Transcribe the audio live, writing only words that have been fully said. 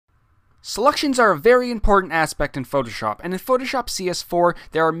Selections are a very important aspect in Photoshop, and in Photoshop CS4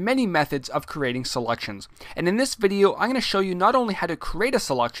 there are many methods of creating selections. And in this video I'm going to show you not only how to create a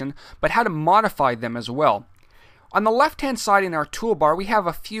selection, but how to modify them as well. On the left hand side in our toolbar we have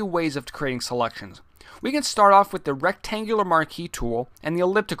a few ways of creating selections. We can start off with the rectangular marquee tool and the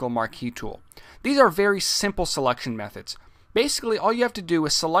elliptical marquee tool. These are very simple selection methods. Basically all you have to do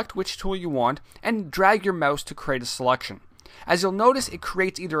is select which tool you want and drag your mouse to create a selection. As you'll notice, it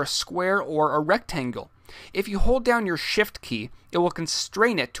creates either a square or a rectangle. If you hold down your Shift key, it will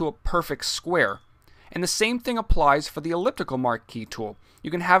constrain it to a perfect square. And the same thing applies for the elliptical marquee tool.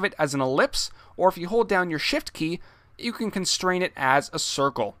 You can have it as an ellipse, or if you hold down your Shift key, you can constrain it as a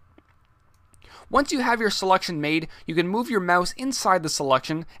circle. Once you have your selection made, you can move your mouse inside the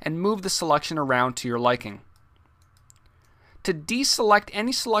selection and move the selection around to your liking. To deselect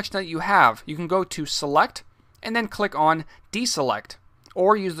any selection that you have, you can go to Select, and then click on Deselect,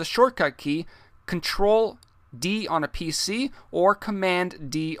 or use the shortcut key Control D on a PC or Command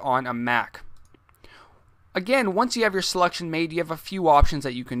D on a Mac. Again, once you have your selection made, you have a few options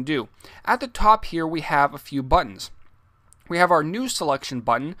that you can do. At the top here we have a few buttons. We have our new selection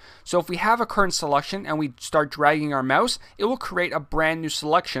button, so if we have a current selection and we start dragging our mouse, it will create a brand new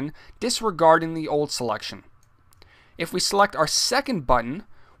selection, disregarding the old selection. If we select our second button,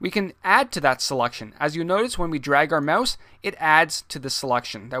 we can add to that selection. As you notice, when we drag our mouse, it adds to the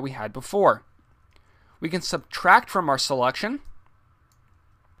selection that we had before. We can subtract from our selection,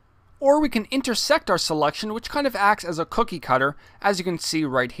 or we can intersect our selection, which kind of acts as a cookie cutter, as you can see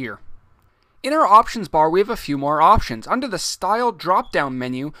right here. In our options bar, we have a few more options. Under the Style drop-down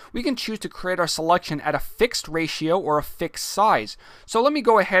menu, we can choose to create our selection at a fixed ratio or a fixed size. So let me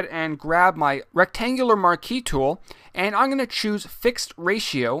go ahead and grab my rectangular marquee tool, and I'm going to choose fixed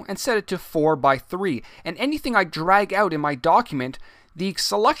ratio and set it to 4:3. And anything I drag out in my document, the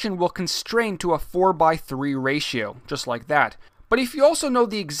selection will constrain to a 4:3 ratio, just like that. But if you also know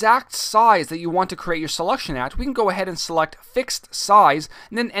the exact size that you want to create your selection at, we can go ahead and select fixed size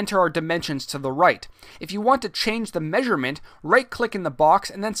and then enter our dimensions to the right. If you want to change the measurement, right click in the box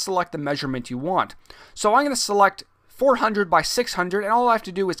and then select the measurement you want. So I'm going to select 400 by 600, and all I have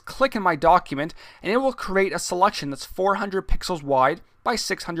to do is click in my document and it will create a selection that's 400 pixels wide by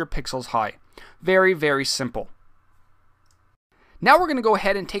 600 pixels high. Very, very simple. Now we're going to go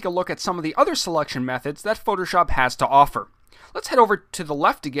ahead and take a look at some of the other selection methods that Photoshop has to offer. Let's head over to the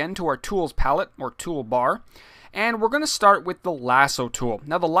left again to our tools palette or toolbar, and we're going to start with the lasso tool.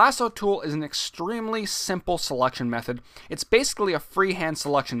 Now the lasso tool is an extremely simple selection method. It's basically a freehand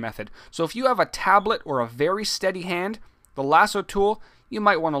selection method. So if you have a tablet or a very steady hand, the lasso tool you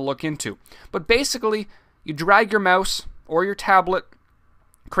might want to look into. But basically you drag your mouse or your tablet,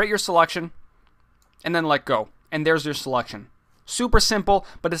 create your selection, and then let go. And there's your selection. Super simple,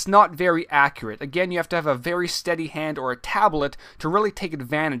 but it's not very accurate. Again, you have to have a very steady hand or a tablet to really take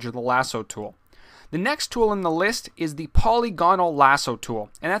advantage of the lasso tool. The next tool in the list is the polygonal lasso tool,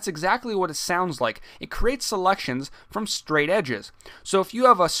 and that's exactly what it sounds like. It creates selections from straight edges. So if you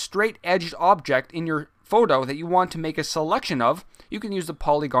have a straight edged object in your photo that you want to make a selection of, you can use the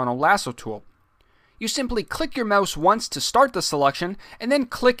polygonal lasso tool. You simply click your mouse once to start the selection, and then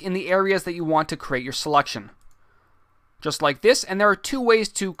click in the areas that you want to create your selection. Just like this, and there are two ways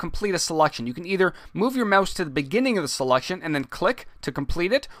to complete a selection. You can either move your mouse to the beginning of the selection and then click to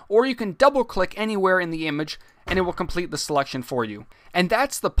complete it, or you can double click anywhere in the image and it will complete the selection for you. And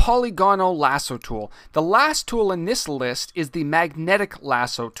that's the polygonal lasso tool. The last tool in this list is the magnetic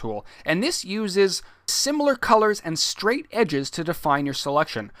lasso tool, and this uses similar colors and straight edges to define your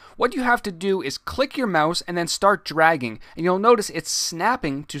selection. What you have to do is click your mouse and then start dragging, and you'll notice it's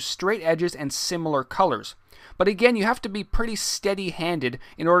snapping to straight edges and similar colors. But again, you have to be pretty steady-handed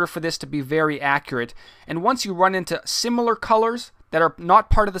in order for this to be very accurate. And once you run into similar colors that are not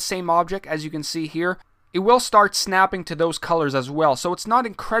part of the same object, as you can see here, it will start snapping to those colors as well. So it's not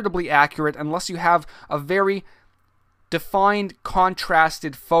incredibly accurate unless you have a very defined,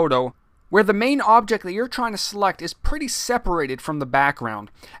 contrasted photo where the main object that you're trying to select is pretty separated from the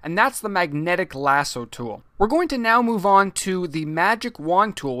background, and that's the magnetic lasso tool. We're going to now move on to the magic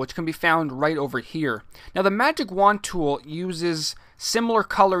wand tool, which can be found right over here. Now the magic wand tool uses similar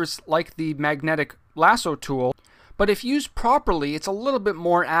colors like the magnetic lasso tool, but if used properly, it's a little bit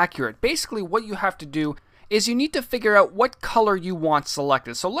more accurate. Basically what you have to do is you need to figure out what color you want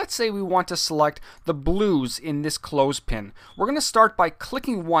selected. So let's say we want to select the blues in this clothespin. We're going to start by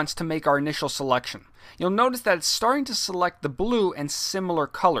clicking once to make our initial selection. You'll notice that it's starting to select the blue and similar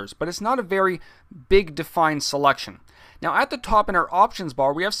colors, but it's not a very big defined selection. Now at the top in our options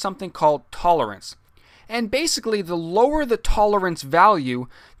bar, we have something called tolerance. And basically, the lower the tolerance value,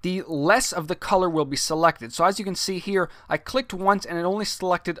 the less of the color will be selected. So as you can see here, I clicked once and it only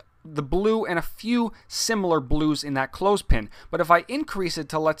selected the blue and a few similar blues in that clothespin. But if I increase it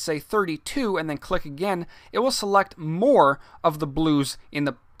to, let's say, 32 and then click again, it will select more of the blues in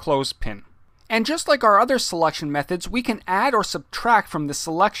the clothespin. And just like our other selection methods, we can add or subtract from this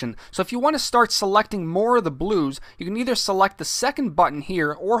selection. So if you want to start selecting more of the blues, you can either select the second button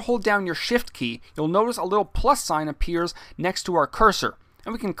here or hold down your Shift key. You'll notice a little plus sign appears next to our cursor.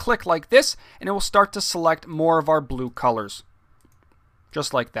 And we can click like this and it will start to select more of our blue colors.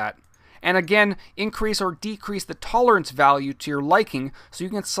 Just like that. And again, increase or decrease the tolerance value to your liking so you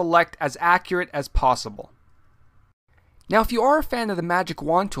can select as accurate as possible. Now, if you are a fan of the Magic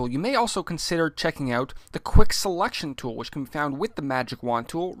Wand tool, you may also consider checking out the Quick Selection tool, which can be found with the Magic Wand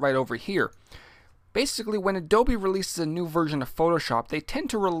tool right over here. Basically, when Adobe releases a new version of Photoshop, they tend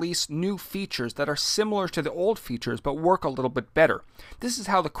to release new features that are similar to the old features but work a little bit better. This is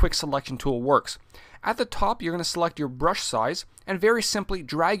how the Quick Selection tool works. At the top, you're going to select your brush size and very simply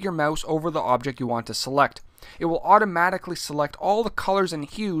drag your mouse over the object you want to select. It will automatically select all the colors and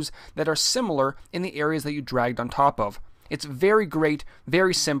hues that are similar in the areas that you dragged on top of. It's very great,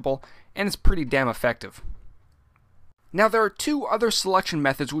 very simple, and it's pretty damn effective. Now there are two other selection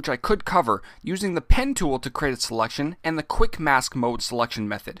methods which I could cover, using the pen tool to create a selection and the quick mask mode selection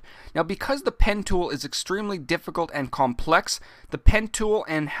method. Now because the pen tool is extremely difficult and complex, the pen tool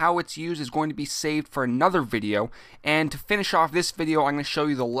and how it's used is going to be saved for another video, and to finish off this video I'm going to show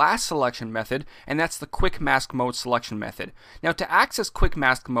you the last selection method, and that's the quick mask mode selection method. Now to access quick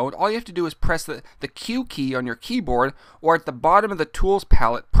mask mode, all you have to do is press the Q key on your keyboard, or at the bottom of the tools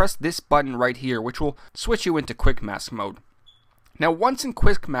palette press this button right here, which will switch you into quick mask mode. Now once in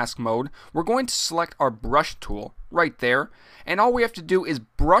quick mask mode, we're going to select our brush tool right there, and all we have to do is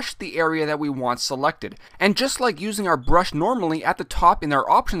brush the area that we want selected. And just like using our brush normally, at the top in our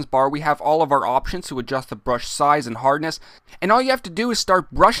options bar we have all of our options to adjust the brush size and hardness, and all you have to do is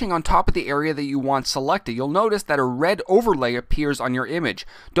start brushing on top of the area that you want selected. You'll notice that a red overlay appears on your image.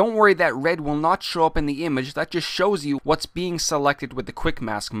 Don't worry, that red will not show up in the image, that just shows you what's being selected with the quick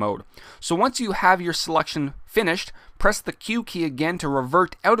mask mode. So once you have your selection finished, press the Q key again to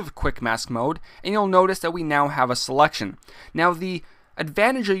revert out of quick mask mode, and you'll notice that we now have a selection. Now the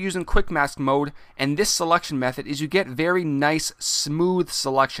advantage of using quick mask mode and this selection method is you get very nice smooth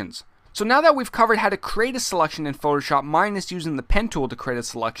selections. So now that we've covered how to create a selection in Photoshop minus using the pen tool to create a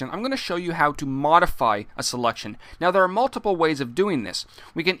selection, I'm going to show you how to modify a selection. Now there are multiple ways of doing this.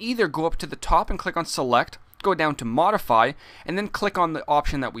 We can either go up to the top and click on select, go down to modify, and then click on the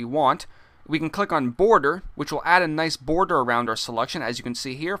option that we want. We can click on border, which will add a nice border around our selection. As you can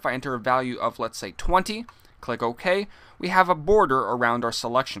see here, if I enter a value of, let's say, 20, click OK, we have a border around our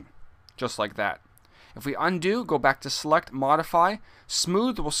selection, just like that. If we undo, go back to select, modify,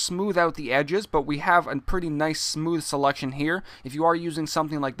 smooth will smooth out the edges, but we have a pretty nice smooth selection here. If you are using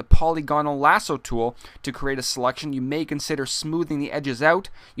something like the polygonal lasso tool to create a selection, you may consider smoothing the edges out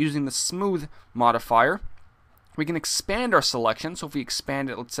using the smooth modifier. We can expand our selection, so if we expand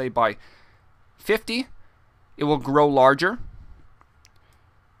it, let's say by 50, it will grow larger.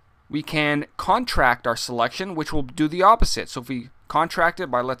 We can contract our selection, which will do the opposite. So if we contract it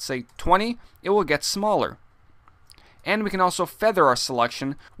by, let's say, 20, it will get smaller. And we can also feather our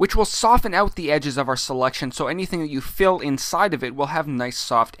selection, which will soften out the edges of our selection, so anything that you fill inside of it will have nice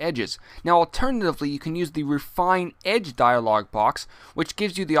soft edges. Now alternatively, you can use the Refine Edge dialog box, which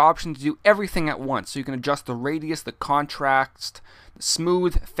gives you the option to do everything at once. So you can adjust the radius, the contrast,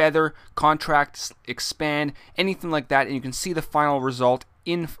 smooth, feather, contract, expand, anything like that, and you can see the final result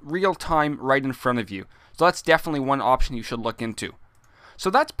in real time right in front of you. So that's definitely one option you should look into. So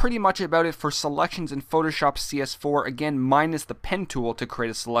that's pretty much about it for selections in Photoshop CS4, again minus the pen tool to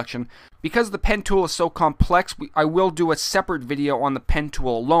create a selection. Because the pen tool is so complex, I will do a separate video on the pen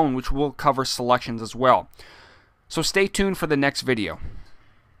tool alone, which will cover selections as well. So stay tuned for the next video.